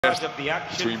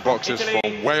between boxers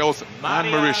from Wales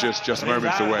and Mauritius, just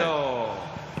moments away.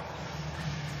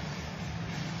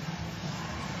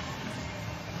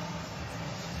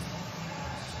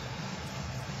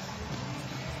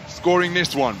 Scoring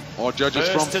this one are judges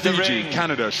from Fiji,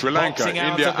 Canada, Sri Lanka,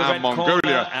 India and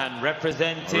Mongolia. And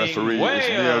representing the referee is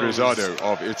Neo Rosado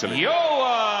of Italy.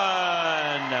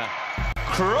 Ioan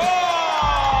Croft!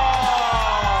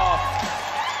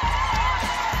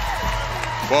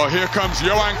 Well, here comes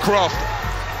Ioan Croft,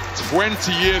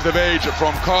 20 years of age,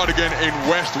 from Cardigan in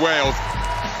West Wales.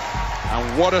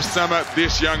 And what a summer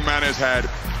this young man has had.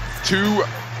 2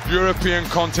 European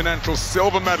Continental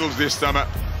silver medals this summer.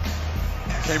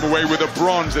 Came away with a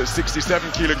bronze at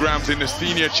 67 kilograms in the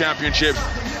senior championships,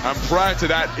 and prior to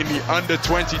that in the under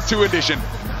 22 edition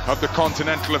of the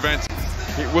continental event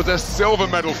it was a silver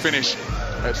medal finish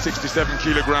at 67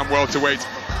 kilogram welterweight,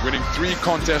 winning 3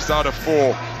 contests out of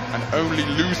 4 and only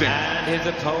losing and his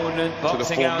opponent to the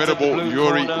formidable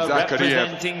Jordy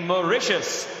representing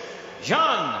Mauritius,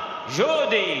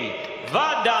 Jordy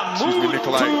Vadamootoo.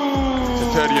 Nikolai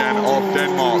of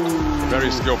Denmark,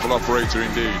 very skillful operator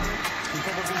indeed.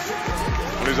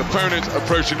 Well, his opponent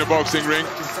approaching the boxing ring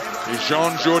is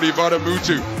Jordy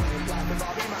Vadamootoo,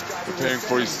 preparing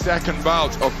for his 2nd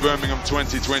bout of Birmingham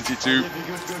 2022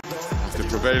 after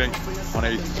prevailing on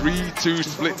a 3-2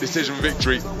 split decision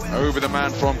victory over the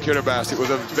man from Kiribati. It was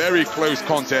a very close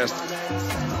contest,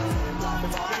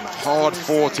 hard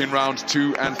fought in rounds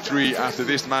 2 and 3 after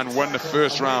this man won the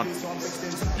 1st round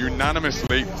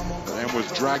unanimously, and was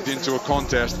dragged into a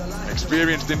contest. An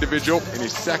experienced individual in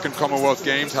his 2nd Commonwealth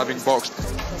Games, having boxed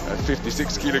at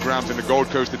 56 kilograms in the Gold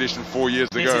Coast edition 4 years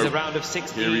ago. This is a round of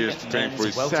 16. Here he is preparing for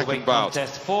his 2nd bout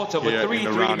fought over here 3 in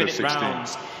the round of 3-minute 16.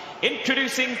 rounds.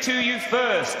 Introducing to you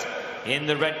first, in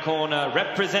the red corner,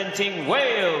 representing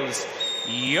Wales,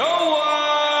 Ioan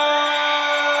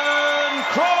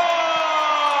Croft.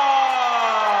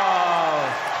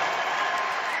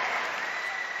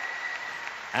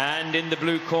 And in the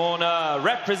blue corner,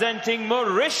 representing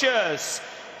Mauritius,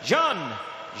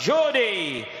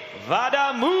 Jordy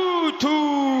Vadamootoo.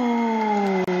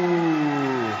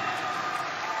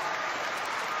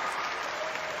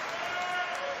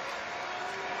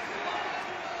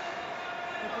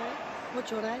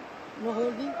 Watch your right, no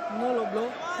holding, no low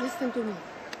blow. Listen to me.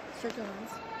 Shake your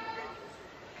hands.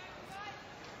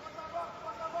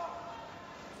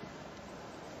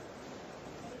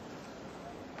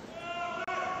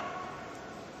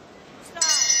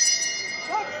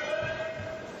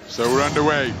 So we're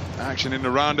underway. Action in the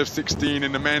round of 16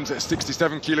 in the men's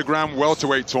 67 kilogram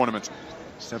welterweight tournament.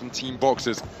 17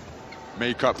 boxers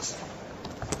make up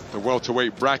the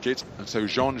welterweight bracket, and so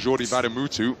Jordy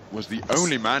Vadamootoo was the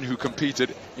only man who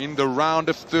competed in the round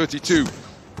of 32.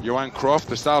 Ioan Croft,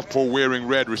 the southpaw wearing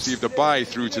red, received a bye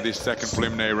through to this 2nd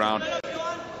preliminary round.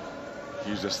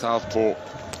 He's a southpaw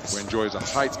who enjoys a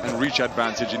height and reach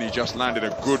advantage, and he just landed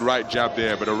a good right jab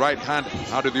there, but a right hand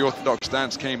out of the orthodox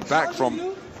stance came back from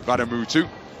Vadamootoo.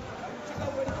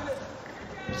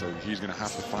 So he's going to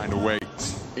have to find a way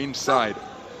inside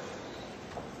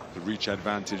the reach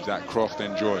advantage that Croft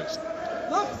enjoys.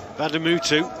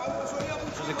 Vadamootoo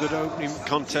had a good opening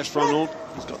contest, Ronald.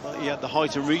 He had the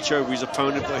height and reach over his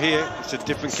opponent, but here it's a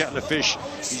different kettle of fish.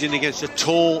 He's in against a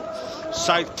tall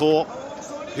southpaw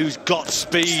who's got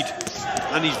speed,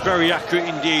 and he's very accurate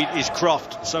indeed, is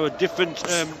Croft. So a different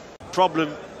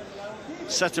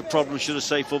set of problems, should I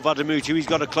say, for Vadamootoo. He's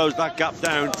got to close that gap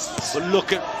down, but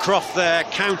look at Croft there,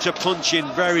 counter punching,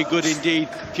 very good indeed.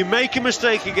 If you make a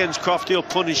mistake against Croft, he'll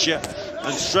punish you,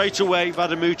 and straight away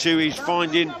Vadamootoo is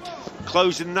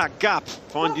closing that gap,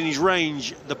 finding his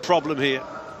range, the problem here.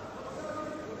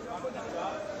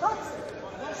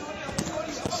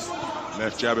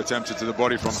 Left jab attempted to the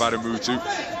body from Vadamootoo.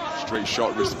 Straight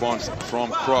shot response from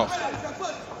Croft.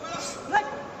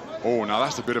 Oh, now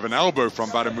that's a bit of an elbow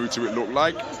from Vadamootoo, it looked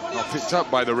like. Not picked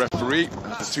up by the referee.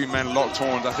 As the 2 men locked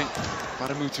horns, I think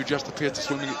Vadamootoo just appeared to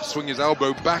swing his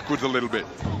elbow backwards a little bit.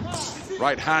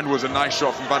 Right hand was a nice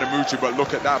shot from Vadamootoo, but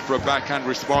look at that for a backhand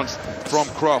response from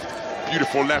Croft.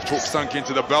 Beautiful left hook sunk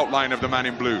into the belt line of the man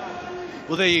in blue.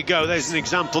 Well, there you go. There's an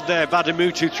example there.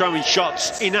 Vadamootoo throwing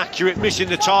shots, inaccurate, missing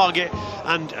the target,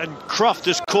 and Croft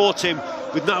has caught him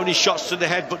with not only shots to the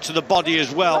head, but to the body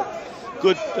as well.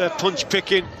 Good punch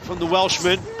picking from the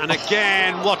Welshman, and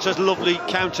again, what a lovely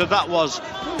counter that was.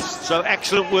 So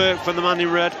excellent work from the man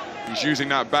in red. He's using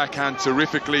that backhand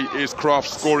terrifically, is Croft,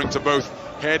 scoring to both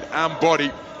head and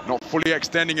body. Not fully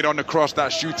extending it on the cross,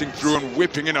 that shooting through and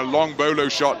whipping in a long bolo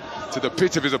shot to the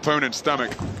pit of his opponent's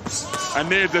stomach.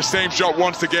 And there's the same shot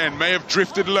once again, may have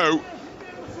drifted low,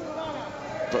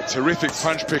 but terrific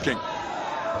punch picking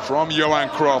from Ioan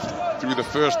Croft through the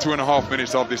first 2.5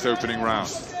 minutes of this opening round.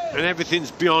 And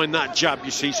everything's behind that jab,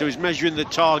 you see, so he's measuring the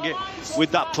target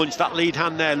with that punch, that lead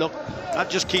hand there, look. That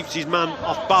just keeps his man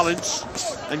off balance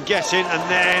and getting,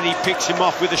 and then he picks him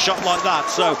off with a shot like that.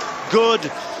 So good,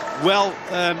 well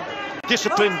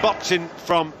disciplined boxing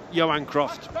from Ioan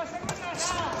Croft.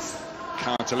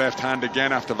 Counter left hand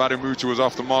again after Vadamootoo was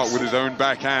off the mark with his own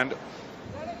backhand.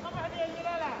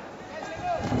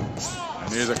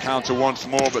 And here's a counter once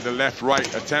more, but the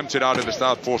left-right attempted out of the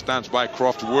southpaw stance by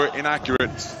Croft were inaccurate.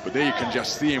 But there you can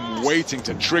just see him waiting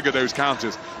to trigger those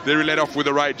counters. There he led off with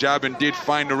the right jab and did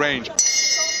find the range.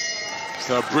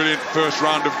 So a brilliant first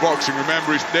round of boxing.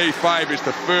 Remember, it's day 5, it's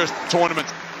the first tournament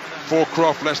for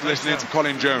Croft. Let's listen in to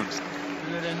Colin Jones.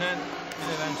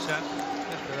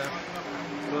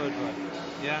 Good, right.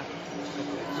 Yeah.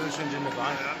 First one's in the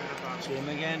back. Same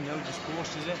again. No, just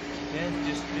forces it. Yeah,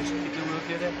 just keep the work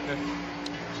at it.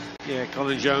 Yeah,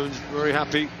 Colin Jones very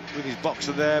happy with his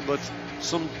boxer there, but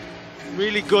some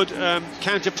really good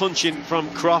counter punching from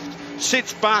Croft.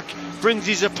 Sits back, brings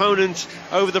his opponent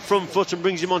over the front foot and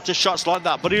brings him onto shots like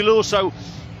that. But he'll also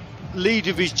lead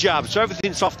with his jab. So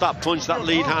everything's off that punch, that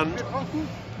lead hand.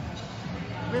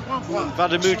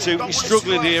 Vadamootoo is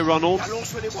struggling here, Ronald,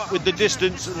 with the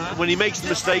distance, and when he makes the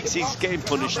mistakes, he's getting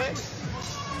punished.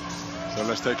 So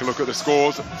let's take a look at the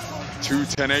scores. 2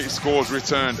 10-8 scores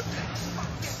returned.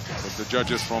 With the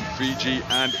judges from Fiji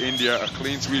and India, a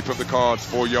clean sweep of the cards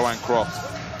for Ioan Croft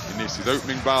in this his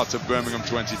opening bout of Birmingham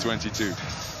 2022.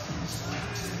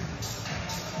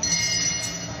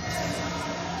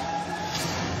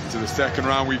 To the second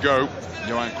round we go.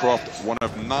 Ioan Croft, one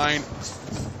of 9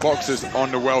 boxers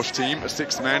on the Welsh team,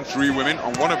 6 men, 3 women.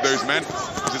 And one of those men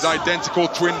is his identical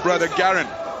twin brother, Garen,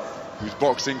 who's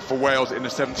boxing for Wales in the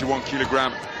 71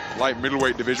 kilogram light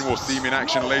middleweight division. We'll see him in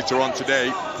action later on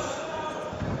today.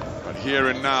 But here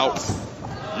and now,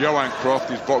 Ioan Croft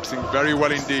is boxing very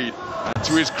well indeed. And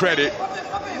to his credit,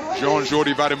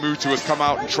 Jordy Vadamootoo has come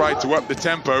out and tried to up the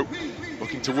tempo,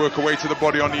 looking to work away to the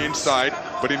body on the inside.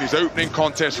 But in his opening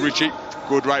contest, Richie,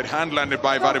 good right hand landed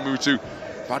by Vadamootoo.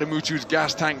 Vadamootoo's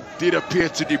gas tank did appear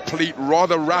to deplete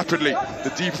rather rapidly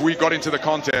the deeper we got into the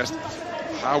contest.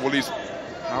 How will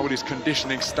his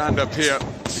conditioning stand up here?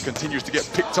 He continues to get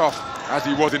picked off as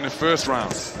he was in the first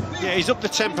round. Yeah, he's up the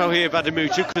tempo here,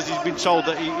 Vadamootoo, because he's been told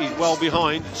that he's well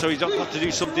behind, so he's got to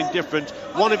do something different.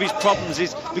 One of his problems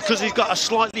is because he's got a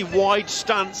slightly wide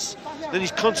stance, then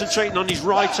he's concentrating on his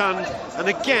right hand, and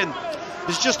again,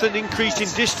 there's just an increase in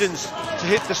distance to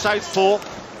hit the southpaw,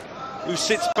 who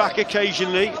sits back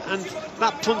occasionally, and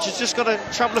that punch has just got to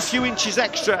travel a few inches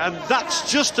extra, and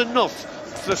that's just enough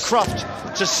for Croft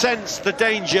to sense the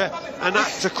danger and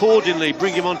act accordingly,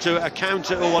 bring him onto a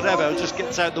counter or whatever, just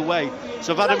gets out the way.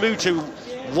 So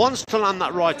Vadamootoo wants to land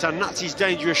that right hand, that's his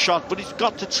dangerous shot, but he's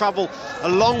got to travel a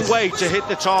long way to hit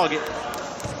the target.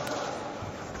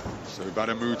 So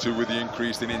Vadamootoo with the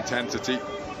increase in intensity.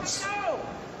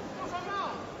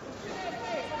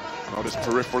 Not as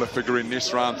peripheral a figure in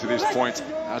this round to this point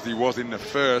as he was in the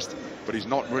first, but he's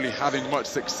not really having much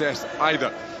success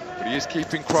either. But he is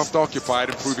keeping Croft occupied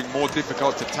and proving more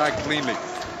difficult to tag cleanly.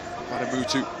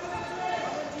 Vadamootoo,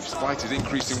 despite his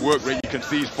increasing work rate, you can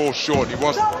see he's falls short. He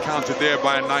was countered there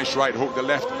by a nice right hook. The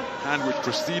left hand which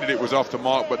preceded it was off the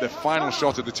mark, but the final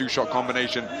shot of the 2-shot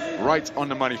combination right on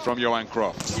the money from Ioan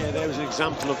Croft. Yeah, there was an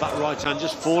example of that right hand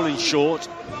just falling short,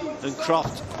 and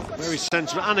Croft very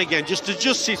sensible, and again just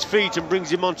adjusts his feet and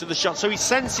brings him onto the shot, so he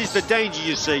senses the danger.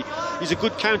 You see, he's a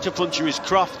good counter puncher, is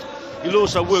Croft. He'll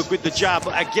also work with the jab,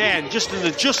 again just an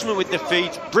adjustment with the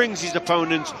feet, brings his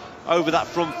opponent over that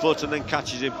front foot and then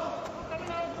catches him.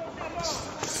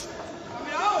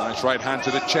 Nice right hand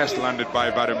to the chest landed by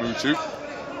Vadamootoo.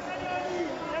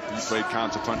 He played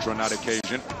counter puncher on that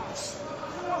occasion.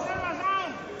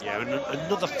 Yeah, and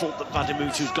another fault that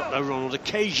Vadamootoo's got though, Ronald.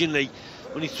 Occasionally,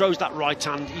 when he throws that right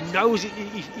hand, he knows it,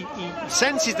 he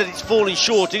senses that it's falling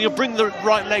short, and he'll bring the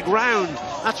right leg round.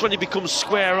 That's when he becomes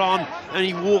square on, and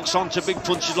he walks onto big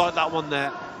punches like that one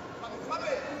there.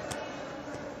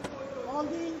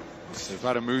 So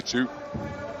Vadamootoo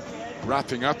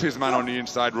wrapping up his man on the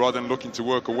inside rather than looking to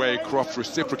work away. Croft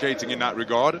reciprocating in that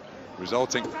regard,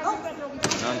 resulting in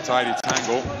an untidy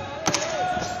tangle.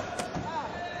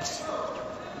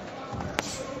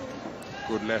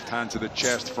 Good left hand to the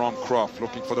chest from Croft,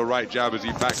 looking for the right jab as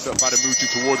he backs up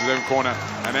Vadamootoo towards his own corner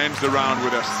and ends the round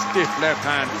with a stiff left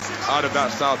hand out of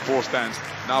that southpaw stance.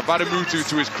 Now Vadamootoo,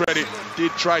 to his credit,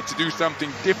 did try to do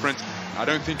something different. I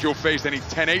don't think he'll face any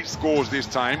 10-8 scores this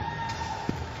time,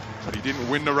 but he didn't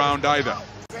win the round either.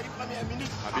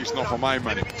 At least not for my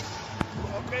money.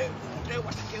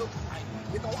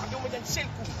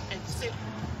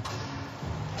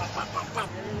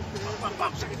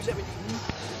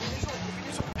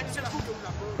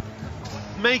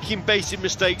 Making basic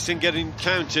mistakes and getting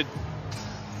countered.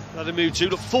 Vadamootoo,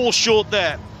 look, falls short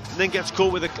there and then gets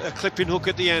caught with a clipping hook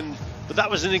at the end. But that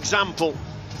was an example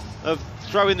of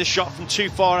throwing the shot from too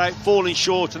far out, falling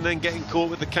short and then getting caught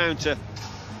with the counter.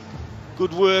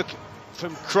 Good work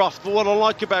from Croft. But what I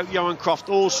like about Ioan Croft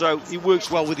also, he works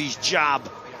well with his jab,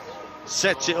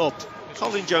 sets it up.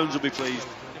 Colin Jones will be pleased.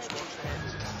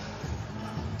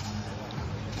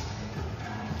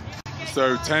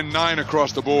 So 10-9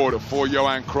 across the board for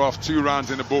Ioan Croft. 2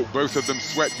 rounds in the book, both of them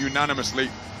swept unanimously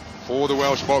for the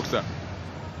Welsh boxer.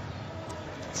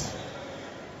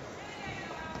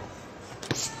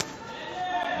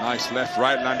 Nice left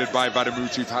right landed by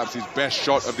Vadamootoo, perhaps his best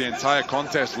shot of the entire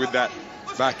contest with that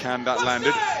backhand that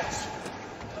landed.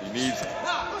 He needs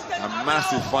a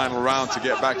massive final round to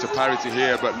get back to parity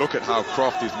here, but look at how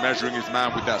Croft is measuring his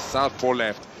man with that southpaw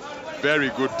left. Very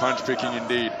good punch picking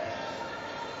indeed.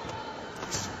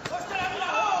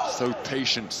 So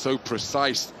patient, so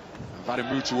precise.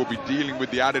 Vadamootoo will be dealing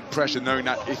with the added pressure, knowing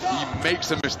that if he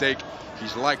makes a mistake,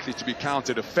 he's likely to be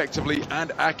countered effectively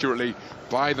and accurately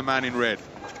by the man in red.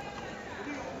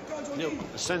 You know,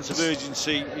 a sense of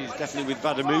urgency is definitely with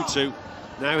Vadamootoo.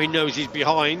 Now he knows he's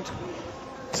behind.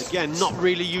 Again, not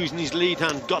really using his lead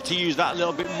hand. Got to use that a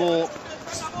little bit more,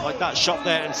 like that shot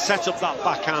there, and set up that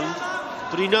backhand.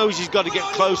 But he knows he's got to get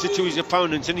closer to his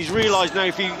opponent, and he's realised now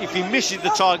if he misses the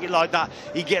target like that,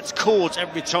 he gets caught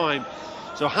every time.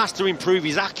 So has to improve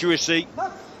his accuracy.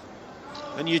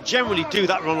 And you generally do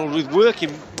that, Ronald, with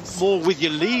working more with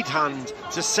your lead hand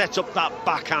to set up that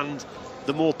backhand,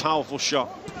 the more powerful shot.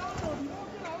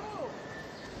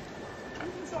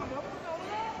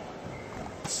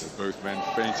 So both men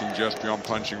feinting just beyond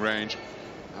punching range.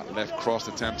 That left cross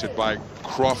attempted by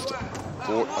Croft.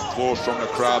 Brought applause from the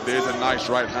crowd. There's a nice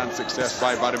right hand success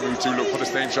by Vadamootoo. Look for the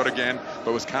same shot again,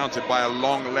 but was countered by a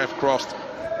long left cross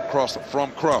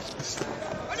from Croft.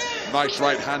 Nice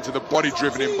right hand to the body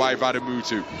driven in by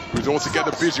Vadamootoo, who's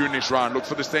altogether busier in this round. Look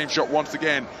for the same shot once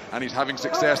again, and he's having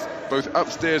success both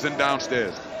upstairs and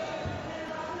downstairs.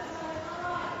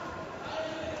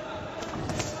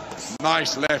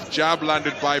 Nice left jab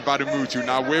landed by Vadamootoo.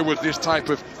 Now, where was this type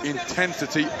of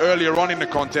intensity earlier on in the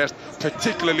contest,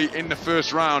 particularly in the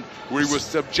first round, where he was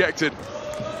subjected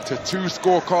to 2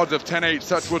 scorecards of 10-8.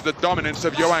 Such was the dominance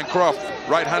of Ioan Croft.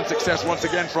 Right hand success once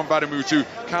again from Vadamootoo,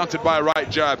 countered by a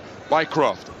right jab by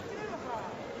Croft.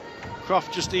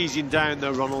 Croft just easing down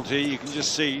though, Ronald, here. You can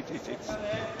just see it's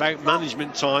about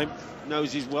management time.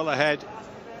 Knows he's well ahead,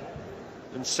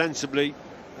 and sensibly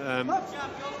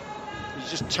he's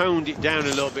just toned it down a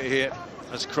little bit here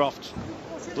as Croft.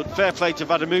 But fair play to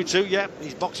Vadamootoo. Yeah,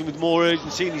 he's boxing with more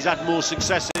urgency and he's had more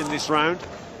success in this round.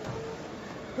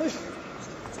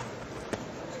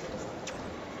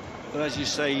 But as you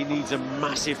say, he needs a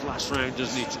massive last round,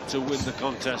 doesn't he, to win the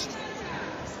contest.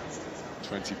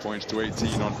 20 points to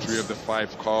 18 on 3 of the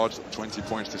 5 cards, 20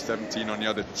 points to 17 on the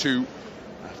other 2,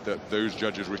 after those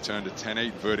judges returned a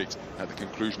 10-8 verdict at the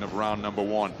conclusion of round number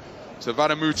 1. So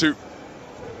Vadamootoo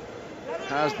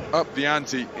has upped the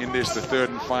ante in this, the 3rd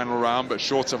and final round, but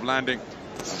short of landing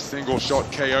a single shot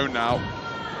KO now.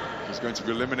 He's going to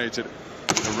be eliminated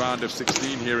in the round of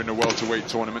 16 here in the welterweight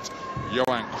tournament.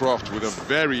 Ioan Croft with a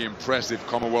very impressive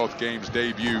Commonwealth Games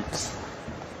debut.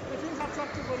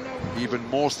 Even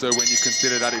more so when you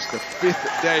consider that it's the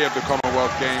 5th day of the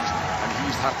Commonwealth Games and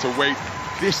he's had to wait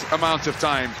this amount of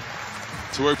time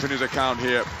to open his account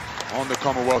here on the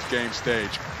Commonwealth Games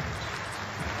stage.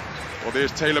 Well,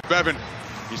 there's Taylor Bevan,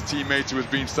 his teammate who has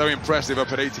been so impressive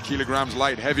up at 80 kilograms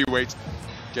light heavyweight,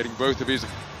 getting both of his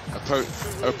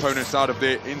opponents out of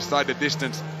there inside the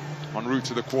distance en route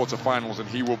to the quarterfinals, and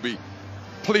he will be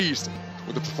pleased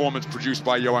with the performance produced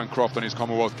by Ioan Croft on his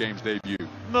Commonwealth Games debut.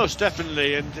 Most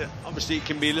definitely, and obviously it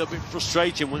can be a little bit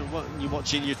frustrating when you're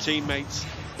watching your teammates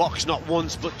box not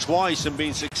once but twice and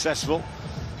being successful.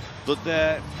 But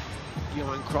there,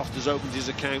 Ioan Croft has opened his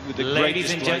account with a great display.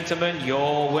 Ladies and gentlemen,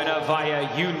 your winner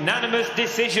via unanimous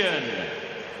decision.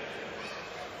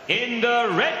 In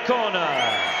the red corner,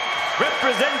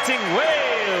 representing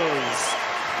Wales,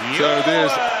 so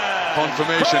there's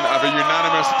confirmation of a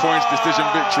unanimous points decision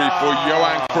victory for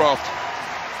Ioan Croft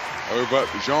over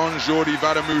Jordy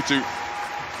Vadamootoo,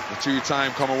 the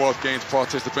 2-time Commonwealth Games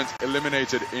participant,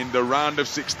 eliminated in the round of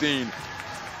 16.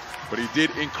 But he did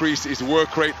increase his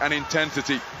work rate and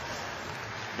intensity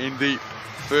in the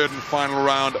 3rd and final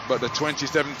round. But the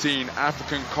 2017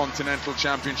 African Continental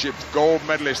Championships gold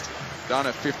medalist down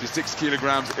at 56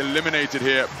 kilograms eliminated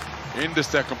here in the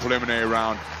second preliminary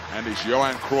round, and it's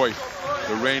Ioan Croft,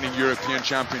 the reigning European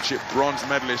Championship bronze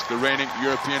medalist, the reigning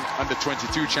European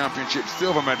Under-22 Championship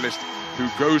silver medalist, who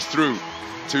goes through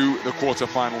to the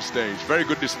quarter-final stage. Very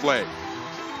good display.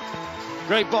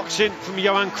 Great boxing from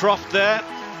Ioan Croft there.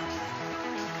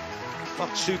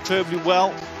 Boxed superbly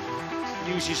well.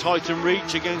 Used his height and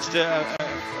reach against a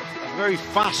very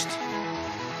fast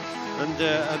and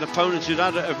an opponent who'd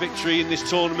had a victory in this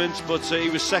tournament, but he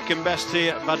was second best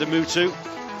here at Vadamootoo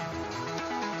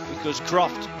because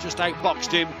Croft just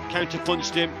outboxed him,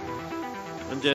 counter-punched him,